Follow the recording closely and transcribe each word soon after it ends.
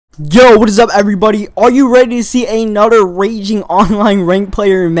Yo, what is up, everybody? Are you ready to see another raging online ranked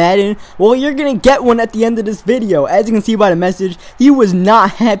player in Madden? Well, you're gonna get one at the end of this video. As you can see by the message, he was not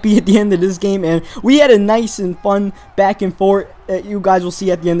happy at the end of this game, and we had a nice and fun back and forth that you guys will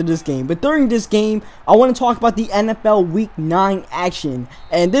see at the end of this game. But during this game, I want to talk about the NFL Week 9 action,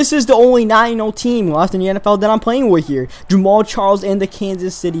 and this is the only 9-0 team left in the NFL that I'm playing with here: Jamaal Charles and the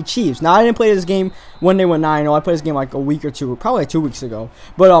Kansas City Chiefs. Now, I didn't play this game when they went 9-0. I played this game like a week or two, probably like 2 weeks ago.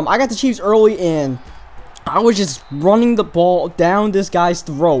 But I got the Chiefs early, and I was just running the ball down this guy's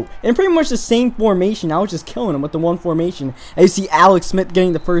throat in pretty much the same formation. I was just killing him with the one formation. And you see Alex Smith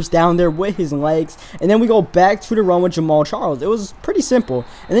getting the first down there with his legs, and then we go back to the run with Jamaal Charles. It was pretty simple,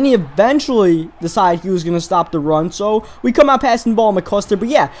 and then he eventually decided he was going to stop the run, so we come out passing the ball McCuster. But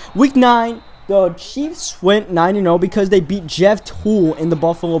yeah, Week 9, the Chiefs went 9-0 because they beat Jeff Toole in the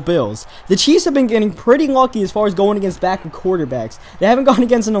Buffalo Bills. The Chiefs have been getting pretty lucky as far as going against backup quarterbacks. They haven't gone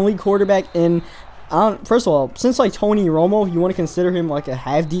against an elite quarterback in, first of all, since like Tony Romo. You want to consider him like a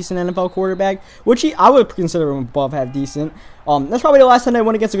half-decent NFL quarterback, which I would consider him above half-decent. That's probably the last time they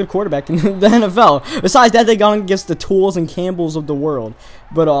went against a good quarterback in the NFL. Besides that, they gone against the Tools and Campbells of the world.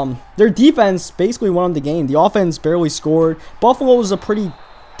 But their defense basically won the game. The offense barely scored. Buffalo was a pretty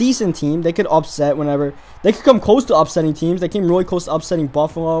decent team. They could upset whenever they could come close to upsetting teams. They came really close to upsetting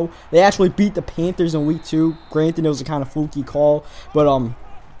Buffalo. They actually beat the Panthers in Week 2. Granted, it was a kind of fluky call, but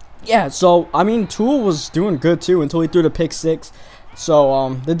yeah. So I mean, Toole was doing good too until he threw the pick 6.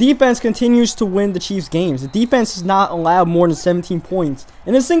 So the defense continues to win the Chiefs games. The defense has not allowed more than 17 points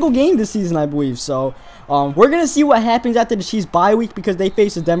in a single game this season, I believe. So we're going to see what happens after the Chiefs bye week, because they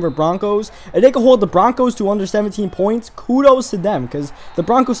face the Denver Broncos. If they can hold the Broncos to under 17 points, kudos to them, because the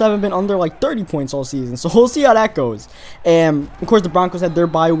Broncos haven't been under like 30 points all season. So we'll see how that goes. And of course, the Broncos had their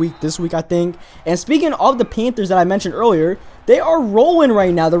bye week this week, I think. And speaking of the Panthers that I mentioned earlier, they are rolling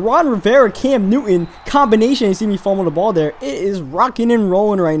right now. The Ron Rivera, Cam Newton combination, you see me fumble the ball there, it is rocking and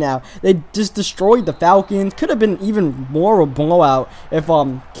rolling right now. They just destroyed the Falcons. Could have been even more of a blowout if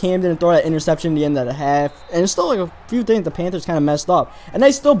Cam didn't throw that interception at the end of the half. And it's still like a few things the Panthers kind of messed up, and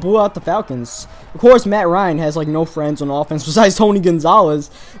they still blew out the Falcons. Of course, Matt Ryan has like no friends on offense besides Tony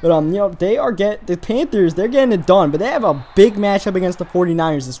Gonzalez. But you know, the Panthers, they're getting it done. But they have a big matchup against the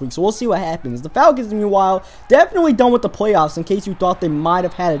 49ers this week, so we'll see what happens. The Falcons, meanwhile, definitely done with the playoffs. In case you thought they might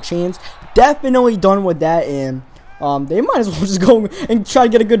have had a chance, definitely done with that. And they might as well just go and try to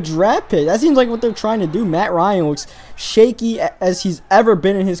get a good draft pick. That seems like what they're trying to do. Matt Ryan looks shaky as he's ever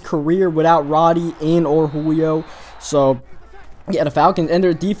been in his career without Roddy and or Julio. So yeah, the Falcons and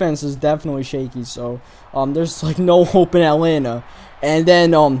their defense is definitely shaky. So there's like no hope in Atlanta. And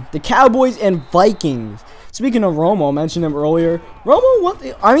then the Cowboys and Vikings. Speaking of Romo, I mentioned him earlier.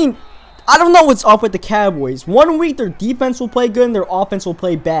 I don't know what's up with the Cowboys. One week their defense will play good and their offense will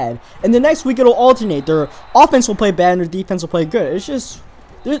play bad, and the next week it'll alternate. Their offense will play bad and their defense will play good. It's just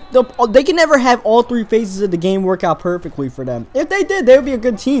they can never have all three phases of the game work out perfectly for them. If they did, they would be a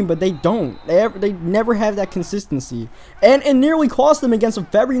good team, but they don't. They never have that consistency, and it nearly cost them against a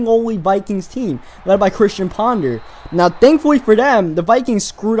very lowly Vikings team led by Christian Ponder. Now, thankfully for them, the Vikings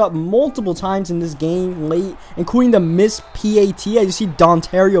screwed up multiple times in this game late, including the missed PAT. As you see,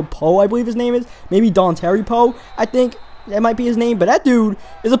 Dontario Poe, I believe his name is, maybe Dontari Poe, I think that might be his name, but that dude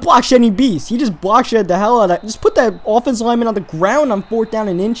is a block shedding beast. He just block shed the hell out of that. Just put that offensive lineman on the ground on 4th down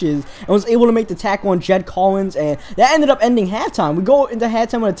and inches, and was able to make the tackle on Jed Collins, and that ended up ending halftime. We go into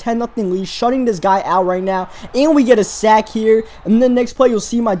halftime with a 10-0 lead, shutting this guy out right now, and we get a sack here. And then next play, you'll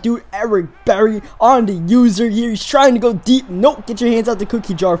see my dude Eric Berry on the user here. He's trying to go deep. Nope, get your hands out the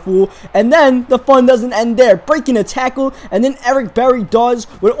cookie jar, fool. And then the fun doesn't end there. Breaking a tackle, and then Eric Berry does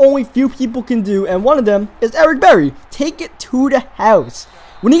what only few people can do, and one of them is Eric Berry. Take it to the house.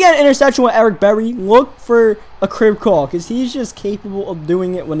 When you get an interception with Eric Berry, look for a crib call, because he's just capable of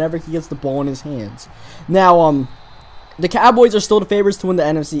doing it whenever he gets the ball in his hands. Now, the Cowboys are still the favorites to win the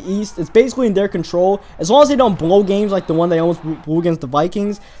NFC East. It's basically in their control. As long as they don't blow games like the one they almost blew against the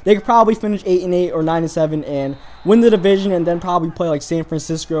Vikings, they could probably finish 8-8 or 9-7 and win the division, and then probably play like San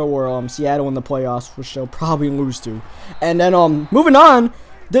Francisco or Seattle in the playoffs, which they'll probably lose to. And then moving on,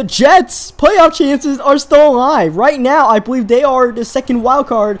 the Jets' playoff chances are still alive. Right now, I believe they are the second wild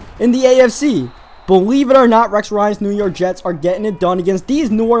card in the AFC. Believe it or not, Rex Ryan's New York Jets are getting it done against these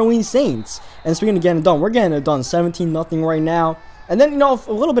New Orleans Saints. And speaking of getting it done, we're getting it done 17-0 right now. And then, you know,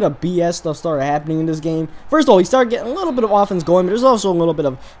 a little bit of BS stuff started happening in this game. First of all, he started getting a little bit of offense going, but there's also a little bit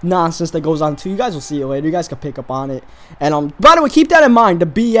of nonsense that goes on too. You guys will see it later. You guys can pick up on it. And by the way, keep that in mind, the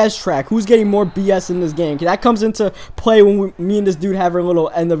BS track. Who's getting more BS in this game? That comes into play when me and this dude have a little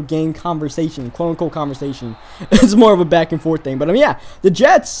end of game conversation, quote unquote conversation. It's more of a back and forth thing. But yeah, the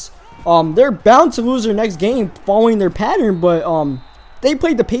Jets, they're bound to lose their next game following their pattern, but they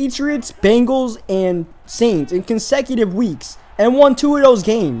played the Patriots, Bengals, and Saints in consecutive weeks and won 2 of those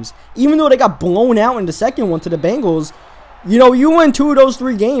games. Even though they got blown out in the second one to the Bengals, you know, you win 2 of those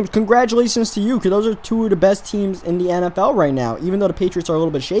 3 games. Congratulations to you, because those are 2 of the best teams in the NFL right now. Even though the Patriots are a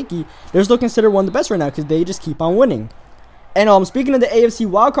little bit shaky, they're still considered one of the best right now because they just keep on winning. And speaking of the AFC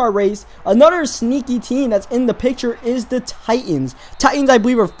wildcard race, another sneaky team that's in the picture is the Titans. Titans, I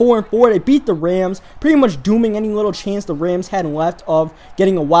believe, are 4-4. They beat the Rams, pretty much dooming any little chance the Rams had left of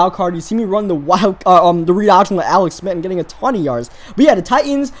getting a wild card. You see me run the read option with Alex Smith and getting a ton of yards. But yeah, the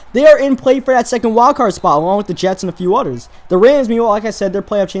Titans, they are in play for that second wild card spot, along with the Jets and a few others. The Rams, meanwhile, like I said, their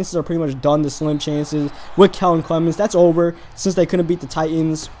playoff chances are pretty much done. The slim chances with Kellen Clemens, that's over since they couldn't beat the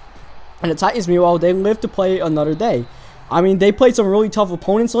Titans. And the Titans, meanwhile, they live to play another day. I mean, they played some really tough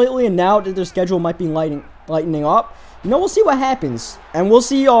opponents lately, and now that their schedule might be lightening up, you know, we'll see what happens. And we'll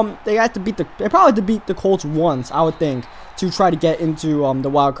see, they probably have to beat the Colts once, I would think, to try to get into the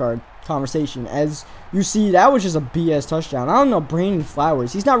wild card conversation. As you see, that was just a BS touchdown. I don't know, Brandon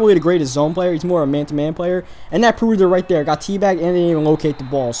Flowers, he's not really the greatest zone player. He's more a man-to-man player, and that proved it right there. Got teabagged and they didn't even locate the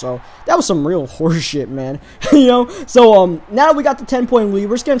ball. So that was some real horse shit, man. You know, so now that we got the 10-point lead,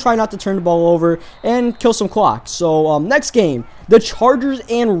 we're just gonna try not to turn the ball over and kill some clock. So next game, the Chargers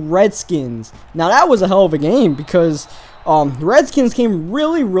and Redskins. Now that was a hell of a game because the Redskins came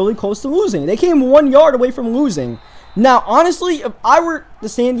really close to losing. They came 1 yard away from losing. Now, honestly, if I were the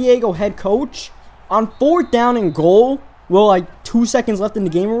San Diego head coach, on 4th down and goal, well, like 2 seconds left in the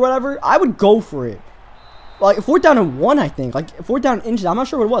game or whatever, I would go for it. Like 4th down and 1, I think. Like 4th down and inches. I'm not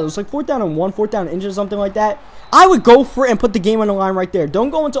sure what it was. It was like 4th down and 1, 4th down and inches, something like that. I would go for it and put the game on the line right there. Don't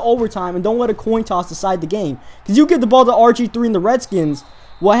go into overtime and don't let a coin toss decide the game. Because you give the ball to RG3 and the Redskins,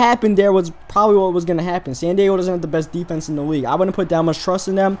 what happened there was probably what was going to happen. San Diego doesn't have the best defense in the league. I wouldn't put that much trust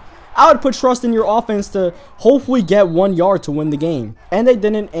in them. I would put trust in your offense to hopefully get 1 yard to win the game. And they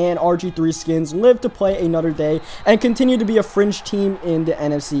didn't, and RG3 Skins live to play another day and continue to be a fringe team in the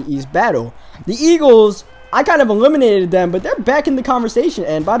NFC East battle. The Eagles, I kind of eliminated them, but they're back in the conversation.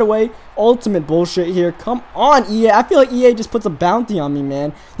 And by the way, ultimate bullshit here. Come on, EA. I feel like EA just puts a bounty on me,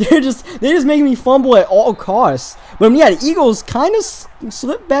 man. They just making me fumble at all costs. But yeah, the Eagles kind of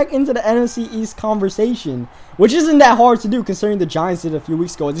slipped back into the NFC East conversation, which isn't that hard to do considering the Giants did a few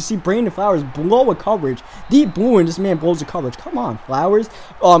weeks ago. As you see Brandon Flowers blow a coverage, deep blue, and this man blows a coverage. Come on, Flowers.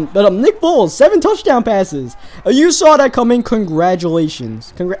 But Nick Foles, 7 touchdown passes. You saw that coming.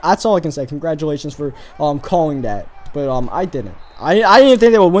 Congratulations. That's all I can say. Congratulations for calling that. But I didn't. I didn't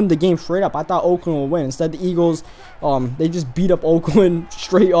think they would win the game straight up. I thought Oakland would win. Instead, the Eagles, they just beat up Oakland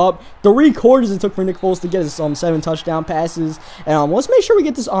straight up. 3 quarters it took for Nick Foles to get his 7 touchdown passes. And let's make sure we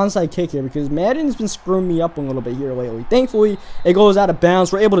get this onside kick here because Madden has been screwing me up a little bit here lately. Thankfully, it goes out of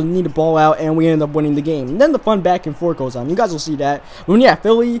bounds. We're able to knee the ball out, and we end up winning the game. And then the fun back and forth goes on. You guys will see that. When yeah,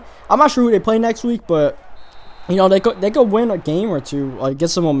 Philly, I'm not sure who they play next week, but you know, they could win a game or two, like get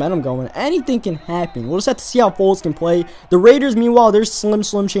some momentum going. Anything can happen. We'll just have to see how Foles can play. The Raiders, meanwhile, there's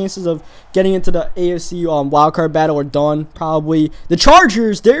slim chances of getting into the AFC wildcard battle are done, probably. The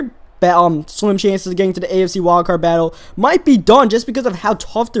Chargers, their slim chances of getting to the AFC wildcard battle might be done just because of how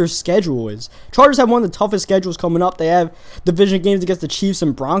tough their schedule is. Chargers have one of the toughest schedules coming up. They have division games against the Chiefs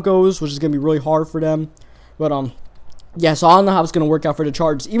and Broncos, which is going to be really hard for them. But, yeah, so I don't know how it's going to work out for the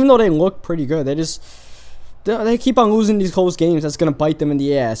Chargers. Even though they look pretty good, they keep on losing these close games. That's going to bite them in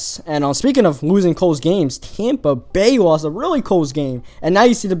the ass. And speaking of losing close games, Tampa Bay lost a really close game. And now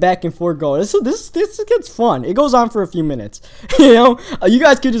you see the back and forth go. This gets fun. It goes on for a few minutes. You know, you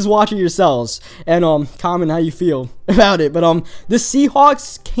guys could just watch it yourselves and comment how you feel about it. But the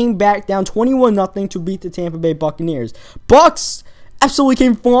Seahawks came back down 21-0 to beat the Tampa Bay Buccaneers. Bucks absolutely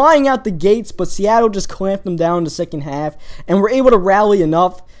came flying out the gates, but Seattle just clamped them down in the second half and were able to rally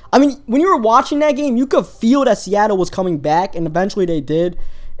enough. I mean, when you were watching that game, you could feel that Seattle was coming back, and eventually they did.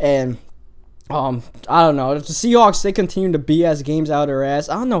 And, I don't know. The Seahawks, they continue to BS games out of their ass.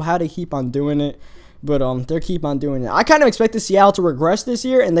 I don't know how they keep on doing it, but they keep on doing it. I kind of expected Seattle to regress this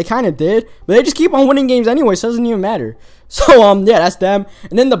year, and they kind of did. But they just keep on winning games anyway, so it doesn't even matter. So, yeah, that's them.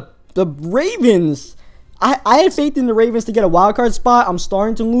 And then the Ravens, I had faith in the Ravens to get a wild card spot. I'm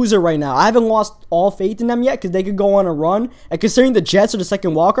starting to lose it right now. I haven't lost all faith in them yet because they could go on a run. And considering the Jets are the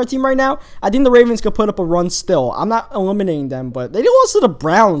second wild card team right now, I think the Ravens could put up a run still. I'm not eliminating them, but they lost to the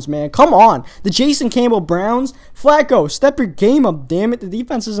Browns, man. Come on. The Jason Campbell Browns. Flacco, step your game up, damn it. The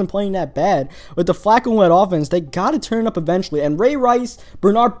defense isn't playing that bad. With the Flacco-led offense, they got to turn up eventually. And Ray Rice,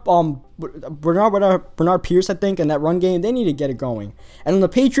 Bernard Pierce, I think, and that run game, they need to get it going. And on the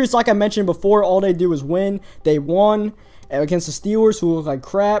Patriots, like I mentioned before, all they do is win. They won against the Steelers, who look like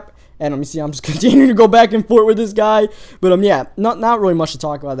crap. And let me see, I'm just continuing to go back and forth with this guy. But yeah, not really much to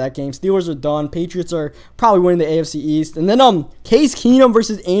talk about that game. Steelers are done. Patriots are probably winning the AFC East. And then Case Keenum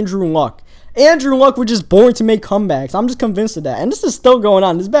versus Andrew Luck. Andrew Luck was just born to make comebacks. I'm just convinced of that. And this is still going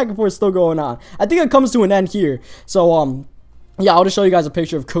on. This back and forth is still going on. I think it comes to an end here. So, yeah, I'll just show you guys a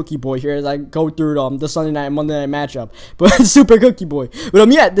picture of Cookie Boy here as I go through the Sunday night and Monday night matchup. But super Cookie Boy. But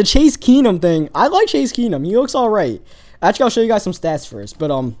yeah, the Chase Keenum thing. I like Chase Keenum. He looks alright. Actually, I'll show you guys some stats first.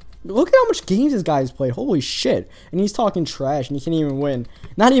 But look at how much games this guy's played. Holy shit. And he's talking trash and he can't even win.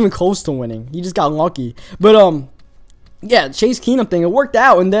 Not even close to winning. He just got lucky. But yeah, Chase Keenum thing, it worked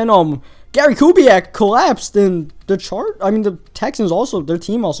out. And then Gary Kubiak collapsed, and the Texans also, their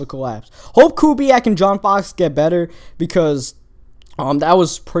team also collapsed. Hope Kubiak and John Fox get better because that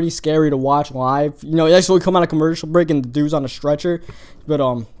was pretty scary to watch live. You know, they actually come out of commercial break and the dude's on a stretcher. But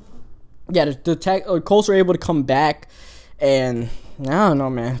yeah, the Colts were able to come back, and I don't know,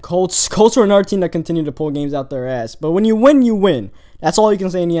 man. Colts are another team that continue to pull games out their ass. But when you win, you win. That's all you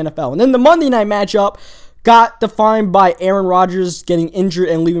can say in the NFL. And then the Monday night matchup got defined by Aaron Rodgers getting injured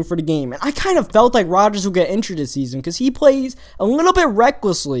and leaving for the game. And I kind of felt like Rodgers would get injured this season because he plays a little bit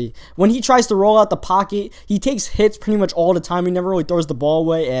recklessly. When he tries to roll out the pocket, he takes hits pretty much all the time. He never really throws the ball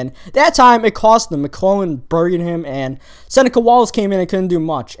away. And that time, it cost him. McClellan buried him, and Seneca Wallace came in and couldn't do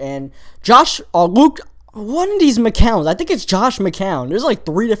much. And Luke, one of these McCowns, I think it's Josh McCown. There's like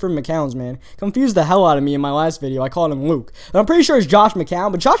 3 different McCowns, man. Confused the hell out of me in my last video. I called him Luke. And I'm pretty sure it's Josh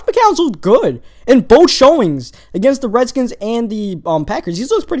McCown, but Josh McCown's looked good in both showings against the Redskins and the Packers. He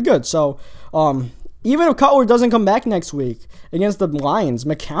looks pretty good. So, even if Cutler doesn't come back next week against the Lions,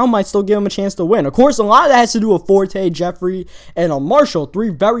 McCown might still give him a chance to win. Of course, a lot of that has to do with Forte, Jeffrey, and Marshall. 3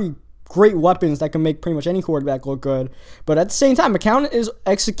 very great weapons that can make pretty much any quarterback look good. But at the same time, McCown is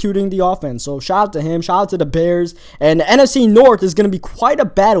executing the offense. So shout out to him. Shout out to the Bears. And the NFC North is going to be quite a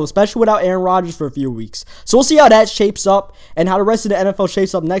battle, especially without Aaron Rodgers for a few weeks. So we'll see how that shapes up and how the rest of the NFL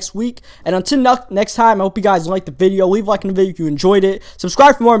shapes up next week. And until next time, I hope you guys liked the video. Leave a like in the video if you enjoyed it.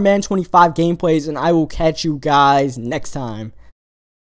 Subscribe for more Madden 25 gameplays, and I will catch you guys next time.